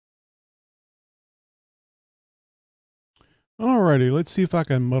Alrighty, let's see if I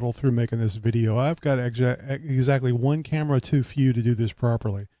can muddle through making this video. I've got exactly one camera too few to do this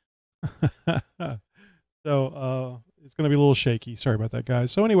properly. So it's going to be a little shaky. Sorry about that,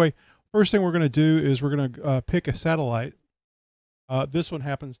 guys. So anyway, first thing we're going to do is we're going to pick a satellite. This one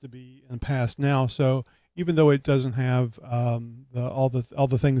happens to be in pass now, so even though it doesn't have all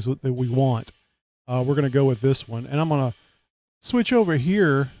the things that we want, we're going to go with this one. And I'm going to switch over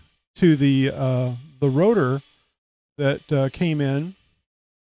here to the rotor that came in.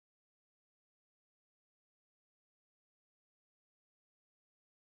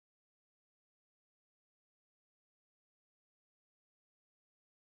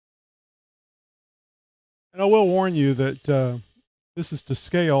 And I will warn you that this is to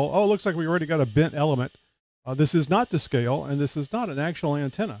scale. Oh, it looks like we already got a bent element. This is not to scale, and this is not an actual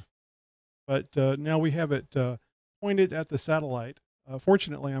antenna. But now we have it pointed at the satellite.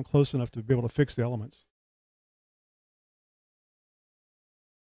 Fortunately, I'm close enough to be able to fix the elements.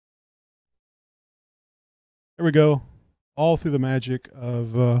 There we go, all through the magic of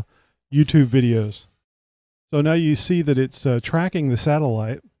YouTube videos. So now you see that it's tracking the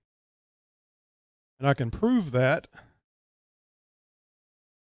satellite. And I can prove that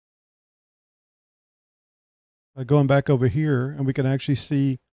by going back over here, and we can actually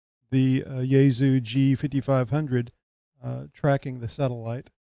see the Yasue G-5500 tracking the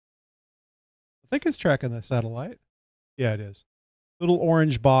satellite. I think it's tracking the satellite. Yeah, it is. Little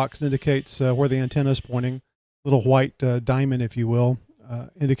orange box indicates where the antenna is pointing. Little white diamond, if you will,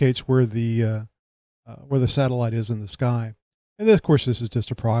 indicates where the satellite is in the sky. And then, of course, this is just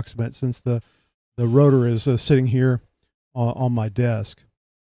approximate since the rotor is sitting here on my desk.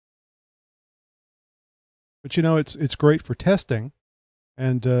 But you know, it's great for testing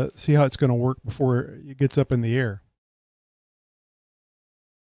and see how it's going to work before it gets up in the air.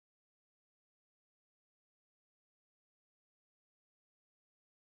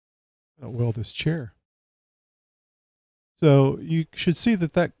 I'll weld this chair. So you should see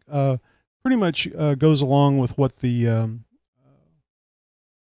that pretty much goes along with what the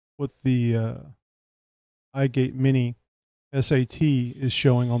iGate Mini S.A.T is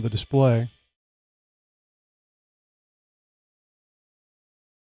showing on the display.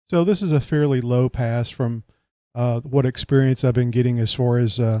 So this is a fairly low pass from what experience I've been getting as far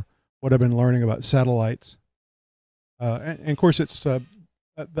as what I've been learning about satellites. And of course, it's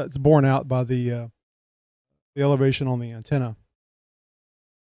that's borne out by the elevation on the antenna.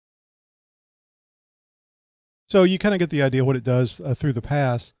 So you kind of get the idea what it does through the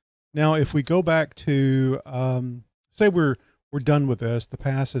pass. Now, if we go back to, say we're done with this, the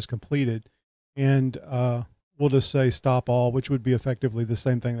pass is completed, and we'll just say stop all, which would be effectively the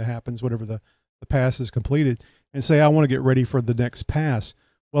same thing that happens whenever the pass is completed, and say I want to get ready for the next pass.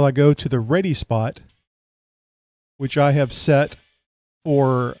 Well, I go to the ready spot, which I have set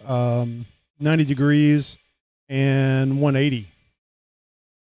for 90 degrees and 180.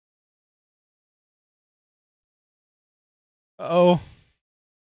 Uh-oh.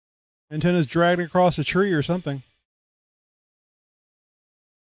 Antenna's dragging across a tree or something.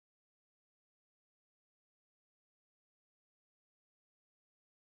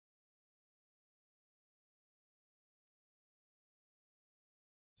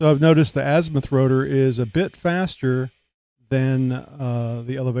 So I've noticed the azimuth rotor is a bit faster than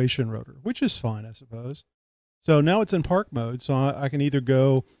the elevation rotor, which is fine, I suppose. So now it's in park mode, so I can either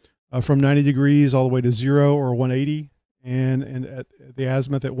go from 90 degrees all the way to 0 or 180, and at the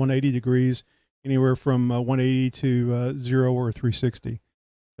azimuth at 180 degrees, anywhere from 180 to 0 or 360,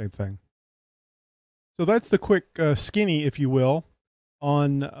 same thing. So that's the quick skinny, if you will,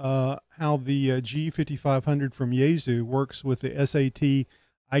 on how the G5500 from Yasue works with the S.A.T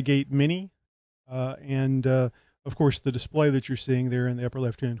iGate Mini, and of course the display that you're seeing there in the upper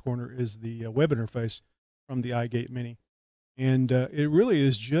left-hand corner is the web interface from the iGate Mini. And it really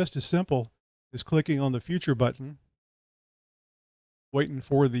is just as simple as clicking on the future button, waiting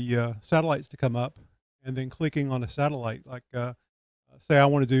for the satellites to come up, and then clicking on a satellite, like say I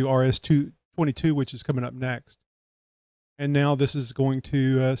want to do RS-22, which is coming up next. And now this is going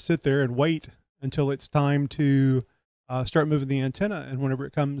to sit there and wait until it's time to start moving the antenna. And whenever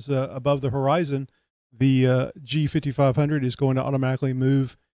it comes above the horizon, the G5500 is going to automatically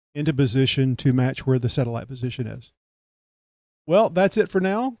move into position to match where the satellite position is. Well, that's it for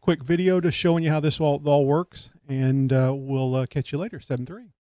now. Quick video just showing you how this all works, and we'll catch you later. 7-3.